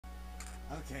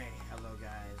Okay, hello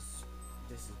guys.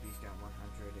 This is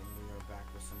BScout100 and we are back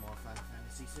with some more Final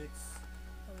Fantasy VI.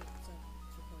 Oh wait, so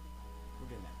it's recording.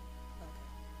 We're doing that. Okay.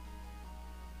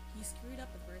 He screwed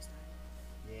up the first time.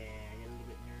 Yeah, I get a little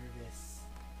bit nervous.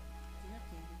 Do you have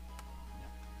candy?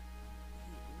 No.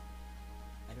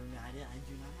 I do not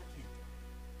have candy.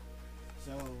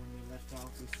 So when we left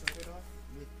off, we started off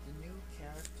with the new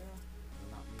character. Well,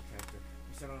 not new character.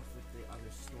 We started off with the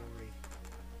other story.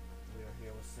 We are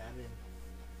here with Sabin.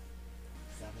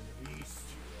 Sabin the Beast.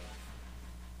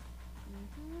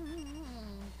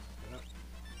 Shut up.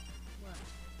 What?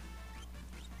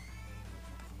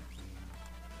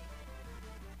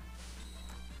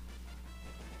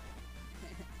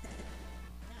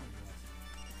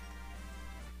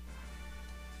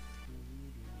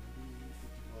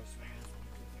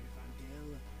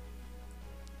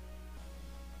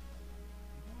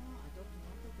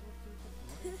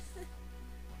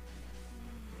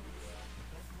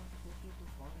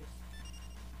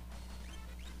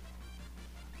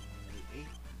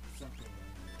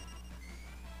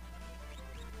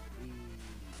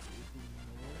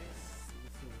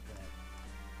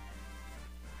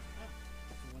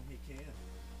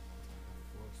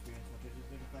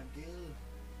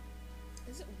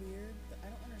 Is it weird that I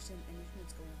don't understand anything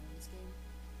that's going on in this game?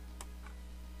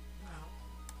 No.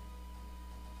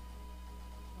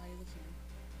 Why are you looking at me?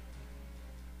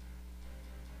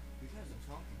 Because I'm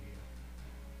talking to you.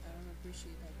 I don't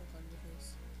appreciate that look on your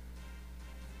face.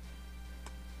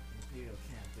 Imperial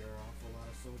camp, there are an awful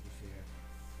lot of soldiers here.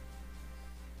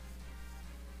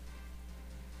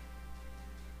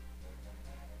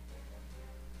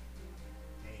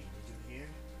 Hey, did you hear?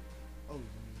 Oh,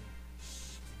 you mean,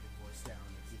 shh, keep your voice down.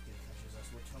 If he catches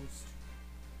us, we're toast.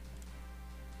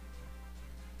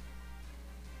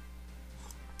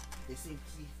 They say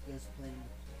Keith is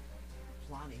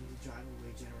plotting to drive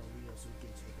away General Leo so he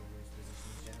can take over his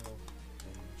position as general.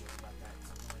 And just about that,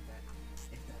 something like that.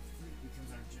 If that fleet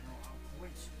becomes our general, I'll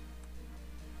quit.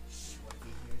 Shh, what if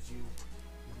he hears you?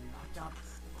 You'll be locked up.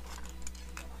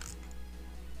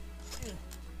 Hey,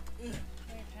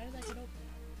 how did that get open?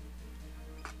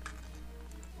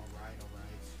 Alright.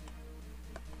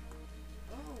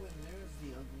 Oh, and there's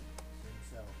the ugly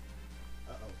himself.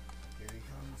 Uh-oh. Here he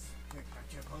comes. Quick, back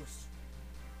to your post.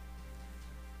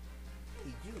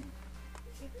 Hey, you.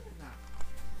 You not.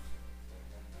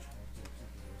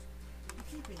 You're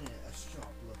keeping a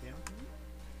sharp lookout,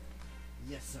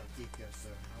 hmm? Yes, sir. Keep your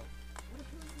sir. What a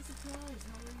pleasant surprise.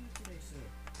 How are you today, sir?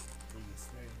 Please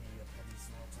spare me your petty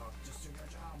small talk. Just do your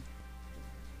job.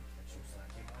 Catch you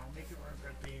slacking. I'll make you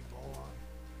regret being born.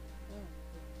 Oh,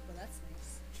 well that's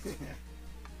nice.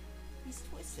 He's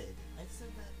twisted. I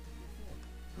said that before.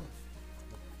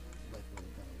 Like what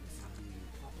it does. The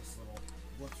pompous little.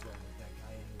 What's wrong with that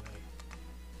guy anyway?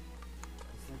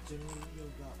 It's like generally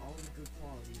you've got all the good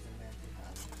qualities a man can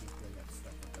have and keep going up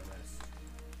stuck with the rest.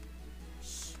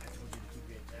 Shh, I told you to keep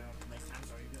it down. How many times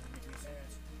are you gonna make me say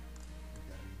it?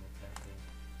 You gotta be more careful.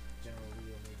 General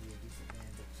Leo may be a decent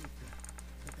man, but keep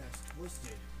that guy's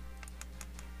twisted.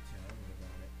 Tell me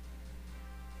about it.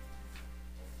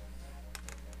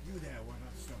 You there, we're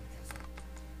not Doma Castle.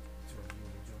 Two of you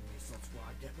will join the assault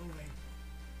squad. Get moving.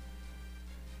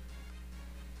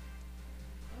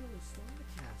 Oh, Doma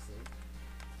Castle.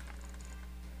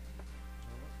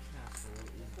 Doma Castle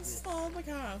is this. Doma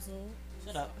Castle.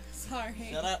 Shut up. Sorry.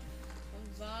 Shut up.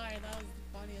 I'm sorry, that was the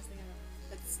funniest thing ever.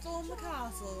 It's Doma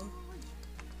Castle.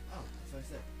 Oh, that's what I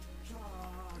said.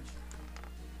 Charge!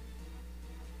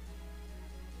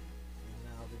 And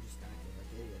now they're just acting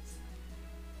like idiots.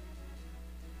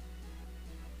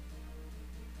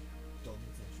 Don't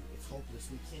finish it. It's hopeless.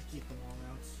 We can't keep them all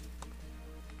out.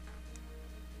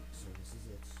 So this is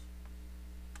it.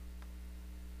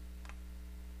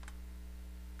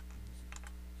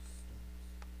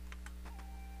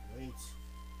 Wait.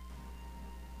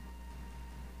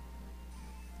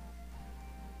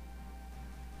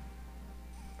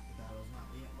 The battle's not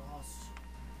yet lost.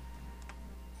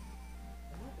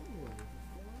 Not the Lord of the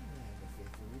foreign land, a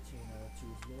faithful retainer to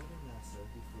his Lord and Master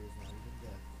who fears not even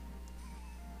death.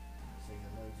 Say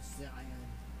hello to Cyan.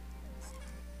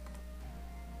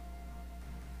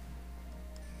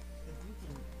 If you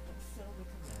can tell the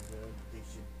commander they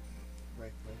should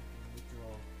right click and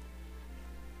withdraw.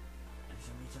 I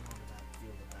shall meet him on the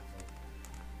field of battle.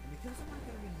 And because I'm not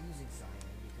going to be using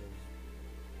Cyan because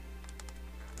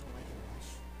I don't like him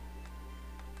much.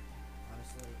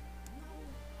 Honestly, no.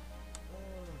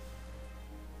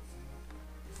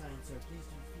 Cyan, sir, please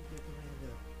defeat your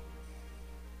commander.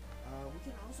 We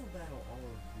can also battle all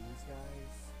of these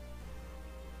guys.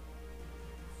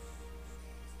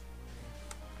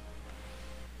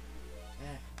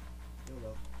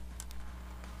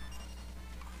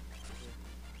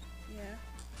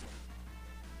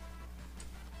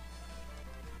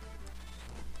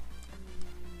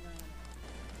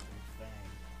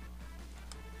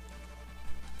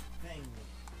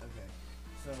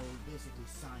 So basically,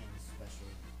 Cyan's special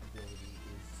ability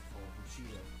is called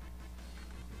Bushido.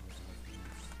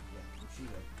 Yeah,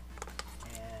 Bushido.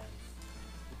 And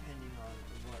depending on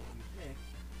what you pick,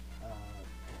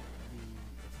 the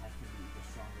attack can be either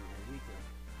stronger or weaker.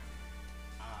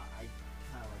 I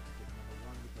kind of like to pick number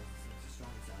one because it seems the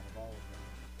strongest out of all of them.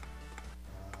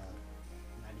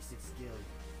 96 skill.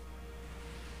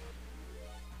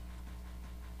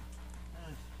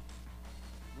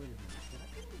 Wait a minute, did I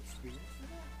get any experience for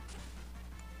that?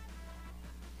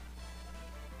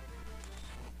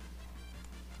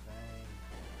 Bang.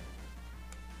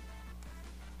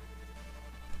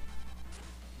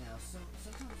 Now,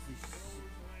 sometimes these...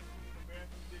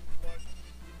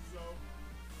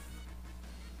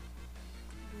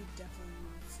 We definitely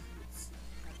need to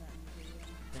have that in the video.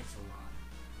 Thanks a lot.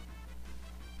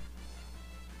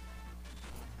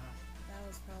 That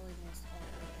was probably the most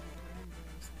awkward thing I've ever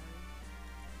done, sorry.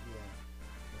 Yeah,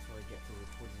 that's what I get for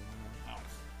recording in my own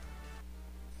house.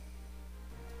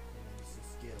 And then it's a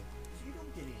skill. So you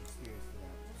don't get any experience for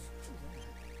that. Just do that.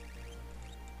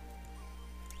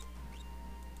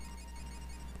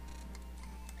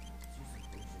 Let's use some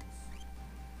potions.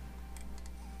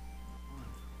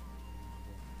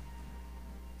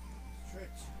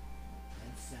 Tricked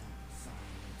and sound. Sign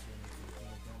into the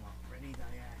king of Doma. Ready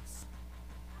thy axe.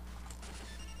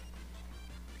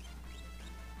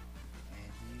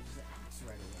 And he uses the axe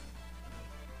right away.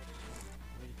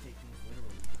 Way to take things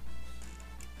literally.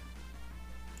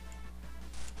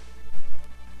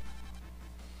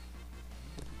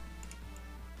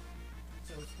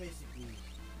 So it's basically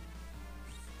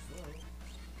slow.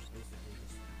 Basically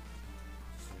just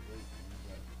a wait and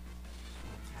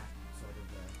attack sort of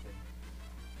thing.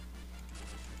 Like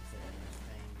I said, I'm just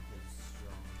paying because it's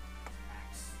strong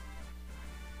axe.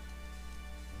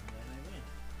 And then I win.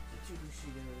 So 2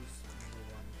 Bushidos, number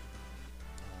 1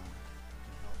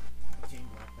 can help obtain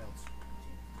black belts,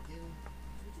 obtain skill,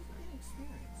 so we just get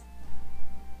experience.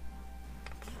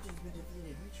 The captain's been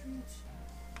defeated. Retreat.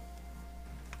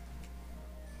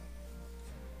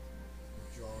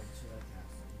 Withdraw into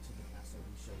the castle.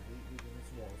 We shall wait within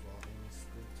its walls while enemies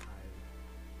still tired.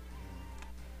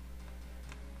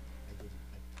 I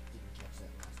didn't catch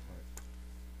that last part.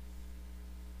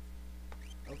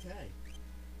 Okay.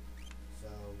 So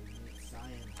we meet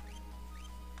Cyan.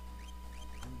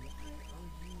 And why are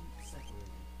you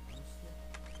separated? Honestly?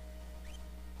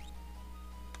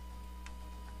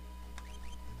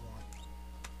 I want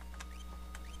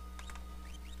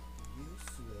you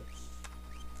switched,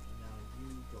 and now you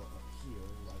go up here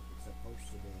like it's supposed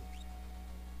to be.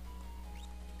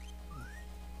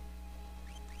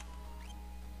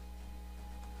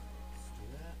 Let's do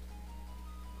that.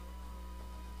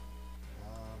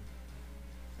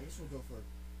 I guess we'll go for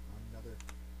another.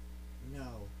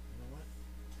 No, you know what?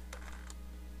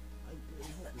 I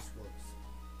really hope this works.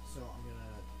 So I'm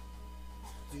gonna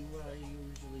do what I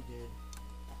usually did.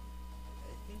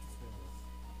 I think it's gonna work.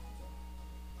 So.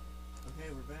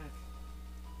 Okay, we're back.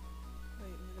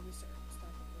 Wait, when did we stop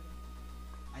recording?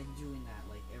 I'm doing that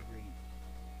like every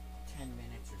 10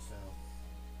 minutes or so.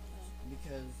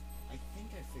 Because I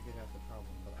think I figured out the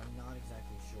problem, but I'm not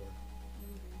exactly sure.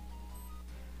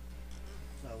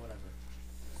 So, whatever.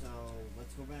 So,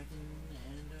 let's go back and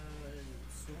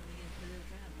storm the imperial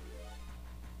camp.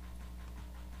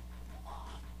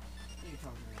 You're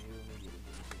talking to you, maybe we'll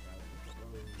get it out.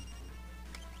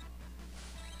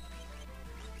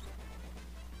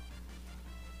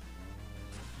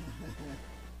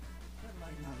 That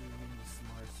might not have been the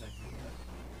smartest idea.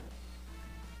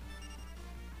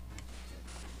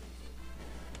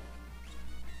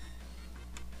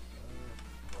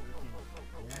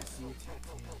 Yes, you attacked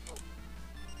him.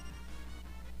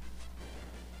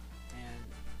 And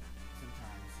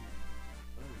sometimes he...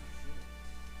 Oh, shit.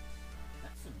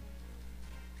 That's some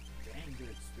dang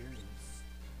good experience.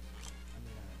 I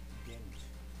mean, damage.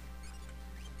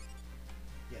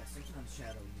 Yeah, sometimes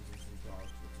Shadow uses his dog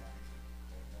to attack.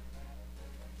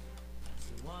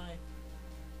 See why?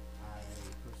 I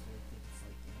personally think it's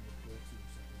like animal cruelty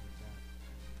or something like that.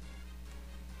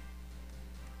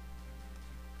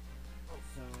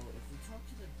 So, if we talk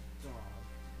to the dog,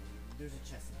 there's a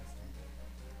chest in his tent.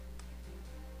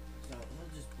 So,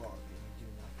 he'll just bark and do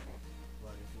nothing.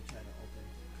 But if we try to open,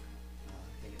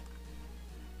 hit it.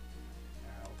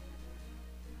 Ow.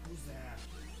 Who's that?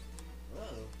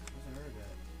 Whoa, wasn't heard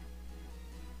that.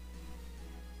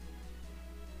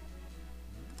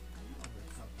 I heard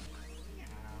something.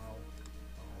 Meow.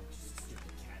 Oh, just a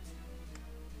stupid cat.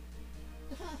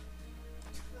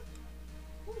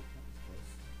 Whew, that was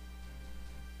close.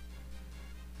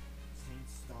 Saint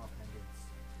Star pendants.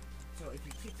 So if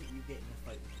you kick it, you get in a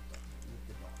fight with the dog. with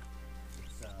the dog.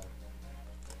 So,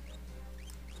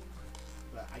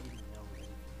 but I didn't know that if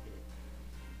you hit it,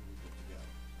 you were good to go.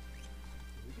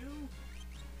 Here we go.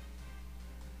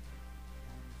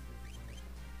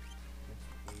 That's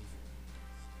poison.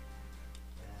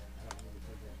 And I don't need to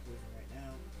put that poison right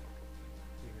now.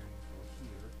 Figuring to go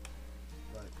here.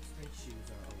 But straight shoes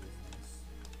are always nice.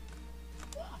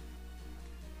 Ah!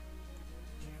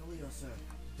 Generally, also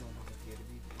don't appear to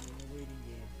be in a waiting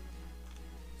game.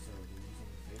 So they're using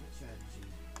their favorite strategy.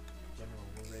 General,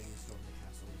 we're ready to storm the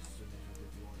castle as soon as we're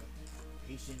good to order.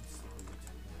 Patience, if we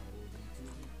attack now, there will be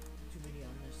too many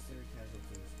unnecessary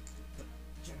casualties. But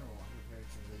General, I'm prepared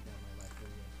to lay down my life for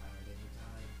the Empire at any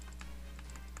time.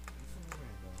 You're from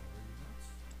Miranda, are you not?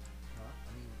 Huh?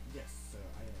 I mean, yes, sir,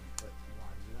 I am. But why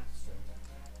do you ask so?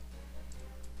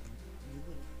 You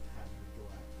would have me go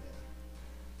out there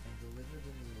and deliver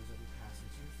the news of your passing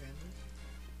to your family?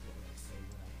 What would I say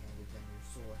when I handed them your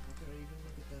sword? How could I even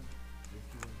look at them? You're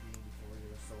a human being before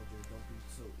you're a soldier. Don't be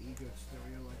so eager to throw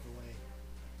your life away.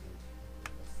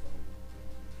 That's slow.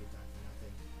 You die for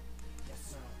nothing. Yes,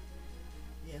 sir.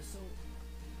 Yeah, so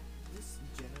this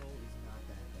general is not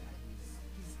that bad.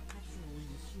 He's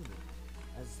actually human,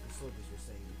 as the soldiers were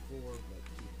saying before, but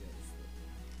keep this.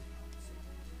 So,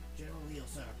 General Leo,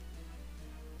 sir.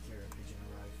 Carrier pigeon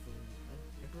arrived from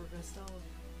Emperor Gaston.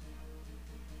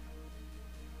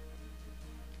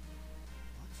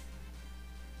 What?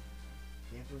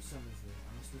 The Emperor summons me.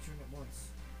 I must return at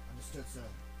once. Understood, sir.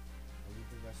 I'll leave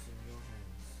the rest in your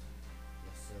hands.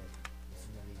 Yes, sir.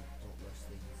 Listen to me. Don't rush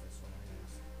things. That's what I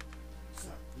ask.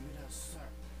 Sir, leave it out, sir.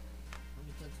 How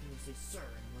many times can you say sir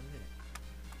in 1 minute?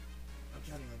 I'm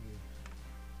counting on you.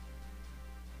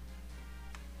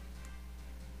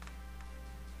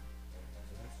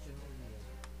 So that's General Leo.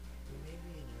 He may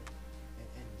be an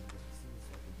enemy, but he seems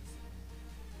like a decent man.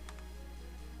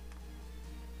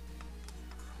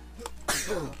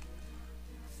 Excuse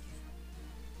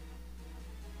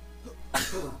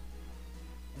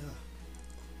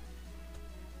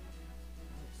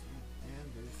me. And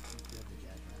there's the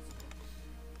jackass again.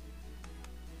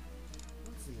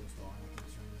 Once Leo's gone, I can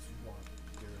turn this water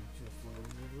into a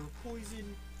flowing river of poison.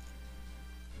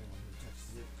 Anyone who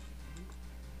touches it will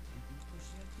be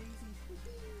pushing up daisies.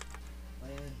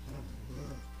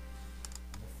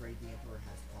 I'm afraid the Emperor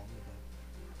has called me, but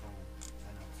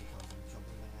try not to cause any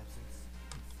trouble in my absence.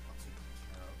 I'll take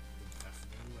care of things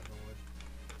faster than you ever would.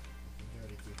 Nothing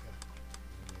dirty, Kika.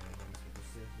 Remember, enemies can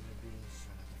pursue human beings.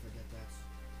 Try not to forget that.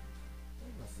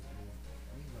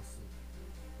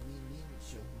 We needn't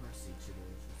show mercy to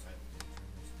those who silent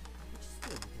returners, which is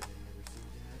good because they never seem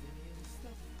to have any of this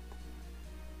stuff.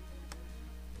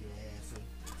 Yeah, so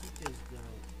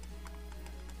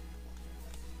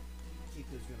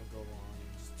Kiko's gonna go on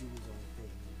and just do his own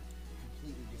thing,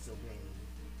 completely disobeying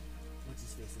what's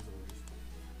his face's orders.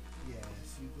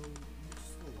 Yes, you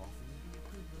just go off and be a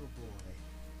good little boy.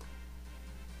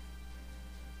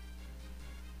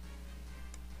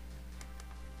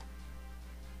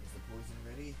 Is the poison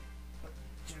ready? But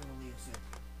General Leo said,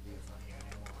 Leo's not here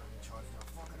anymore. I'm in charge now.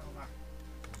 Fuck it over.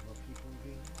 There's no people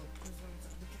being held prisoner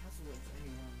inside the castle if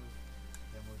anyone of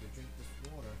them were to drink this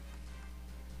water.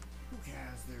 Who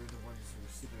cares? They're the ones who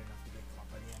are stupid enough to get caught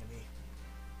by the enemy.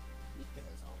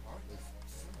 Because our heartless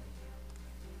son.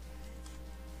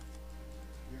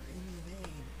 You're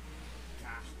inhumane.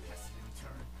 Gosh, peasant in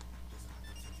turn. Guess I'll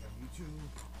have to take care of you too.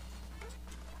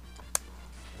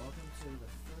 Welcome to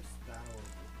the first battle of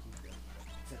the Kika.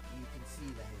 Except you can see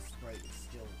that his sprite is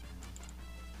still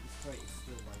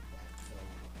like that, so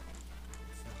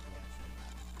it's not the actual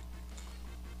battle.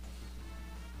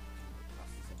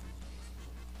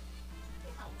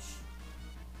 Ouch!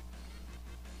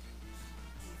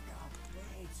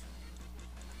 Wait!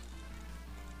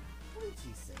 Wait,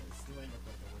 he says. Do I look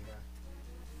like a waiter?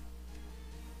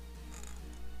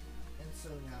 And so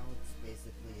now it's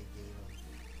basically a game of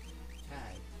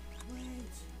tag.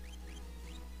 Wait!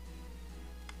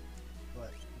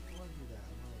 But before I do that, I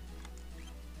want to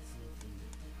see if he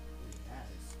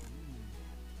has.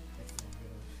 That's not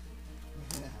good.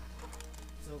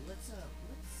 So let's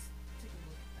take a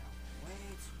look now.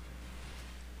 Wait!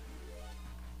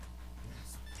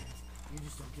 Yes, you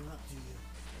just don't give up, do you?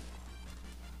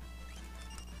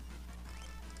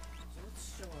 So let's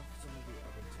show off some of the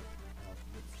other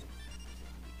techniques.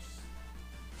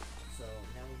 So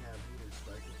now we have meter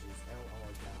strike, which is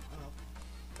LR down up,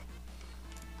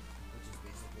 which is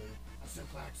basically a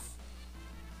suplex.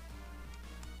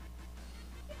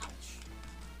 Ouch!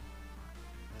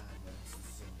 And then it's the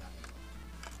same dialogue.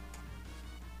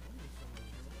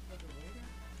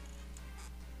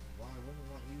 Well, I wouldn't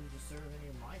want you to serve any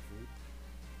of my food.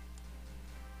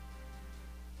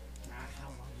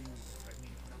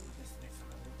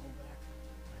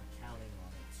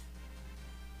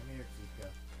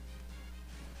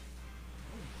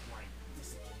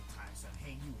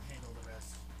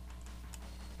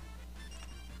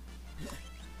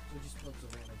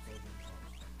 soldier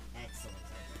charge. Excellent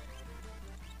idea.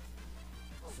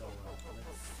 So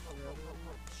let's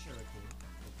shuriken,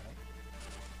 okay?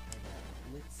 And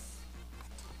blitz.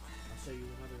 I'll show you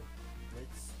another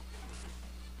blitz.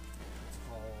 It's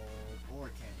called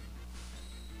Orcan.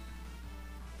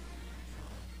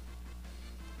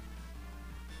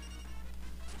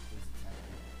 Please attack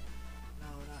me. No,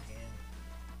 not him.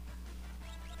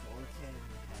 So Orcan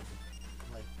has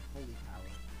like holy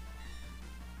power.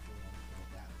 So we'll put it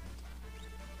that way.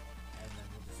 And then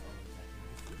we'll just auto attack him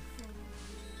just for fun.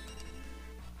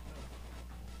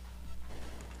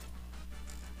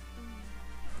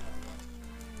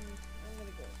 I'm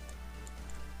gonna go with that.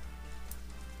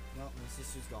 No, my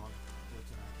sister's gone for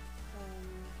tonight.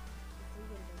 If we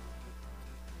get a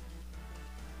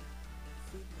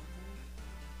food nothing.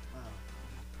 Oh.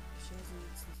 She hasn't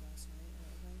eaten since last night,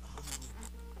 I think. Oh.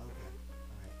 Okay.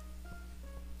 Alright.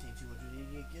 Team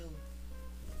 288 guild.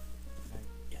 Right.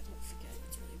 Yeah, don't forget,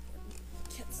 it's really important.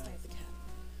 Can't starve the cat.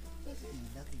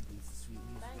 Nothing beats the sweet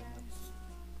music Bye, of guys.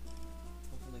 Locke.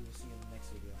 Hopefully we'll see you in the next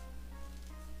video.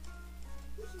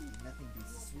 Nothing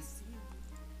beats the sweet.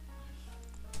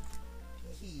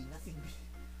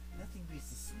 Nothing beats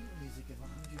the sweet music of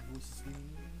 100 voices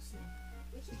screaming in unison.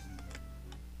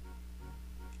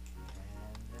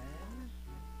 And then.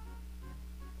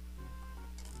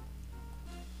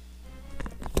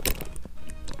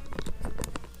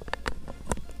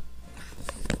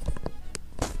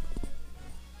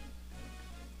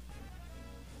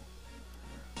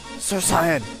 Sir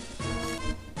Cyan!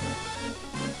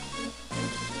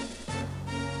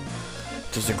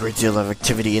 There's a great deal of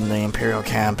activity in the imperial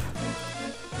camp.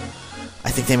 I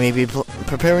think they may be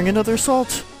preparing another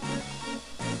assault.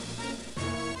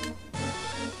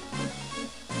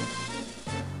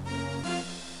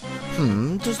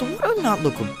 Does the water not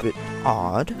look a bit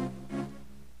odd?